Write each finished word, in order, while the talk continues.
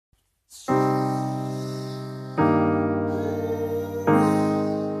Everybody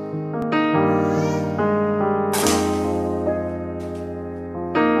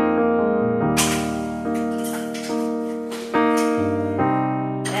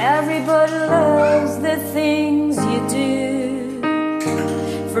loves the things you do,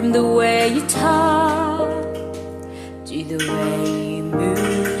 from the way you talk to the way you move.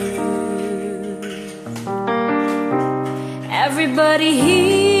 Everybody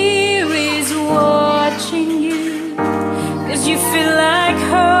here is watching you, 'cause you feel like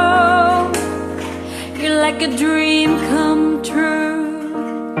home. You're like a dream come true.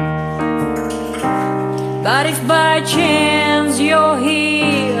 But if by chance you're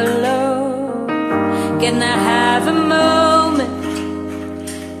here alone, can I have a moment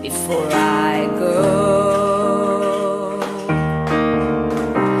before I go?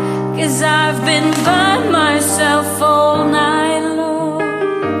 'Cause I've been by myself all night long,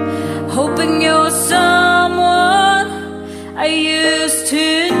 hoping you're someone I used to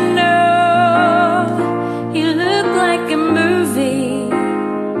know. You look like a movie,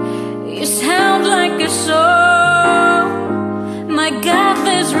 you sound like a song. My God,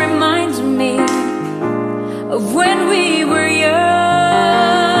 this reminds me of when we were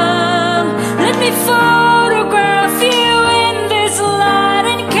young. Let me photograph you in this light,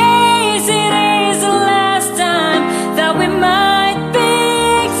 in case it is the last time that we might be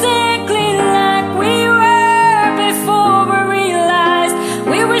exactly like we were before we realized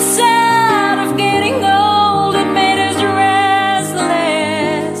we were sad of getting old. It made us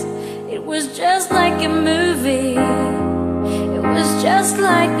restless. It was just like a movie, it was just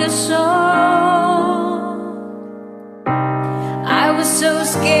like a song. I was so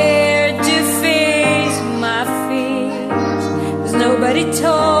scared to face my fears, 'cause nobody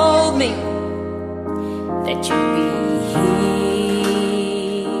told me that you'd be here.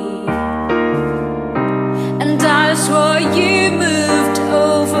 And I swore you moved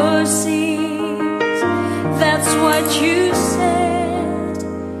overseas. That's what you said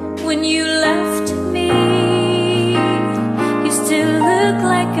when you left me. You still look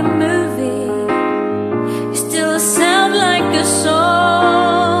like a movie, you still sound like a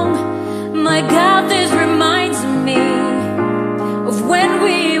song. My God, this reminds me of when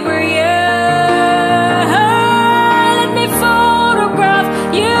we were young. Let me photograph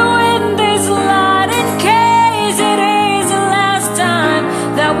you in this light, in case it is the last time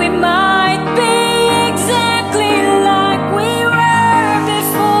that we might be exactly like we were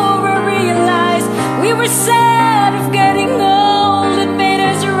before we realized we were sad of getting old. It made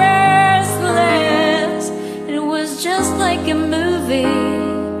us restless. It was just like a movie,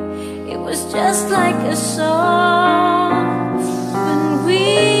 it was just like a song. When we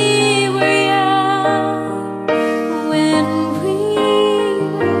were young, when we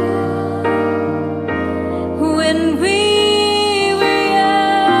when we were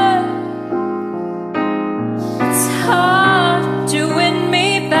young. It's hard to win me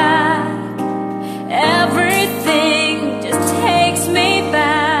back. Everything just takes me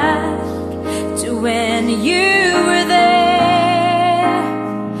back to when you were there,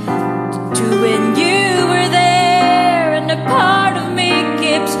 to when you were there. And a part of me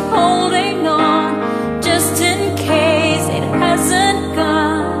keeps holding on, just in case it hasn't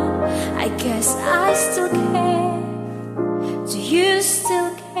gone. I guess I still care. Do you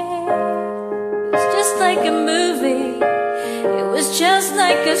still care? It's just like a movie, it was just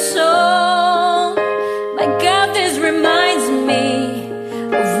like a song.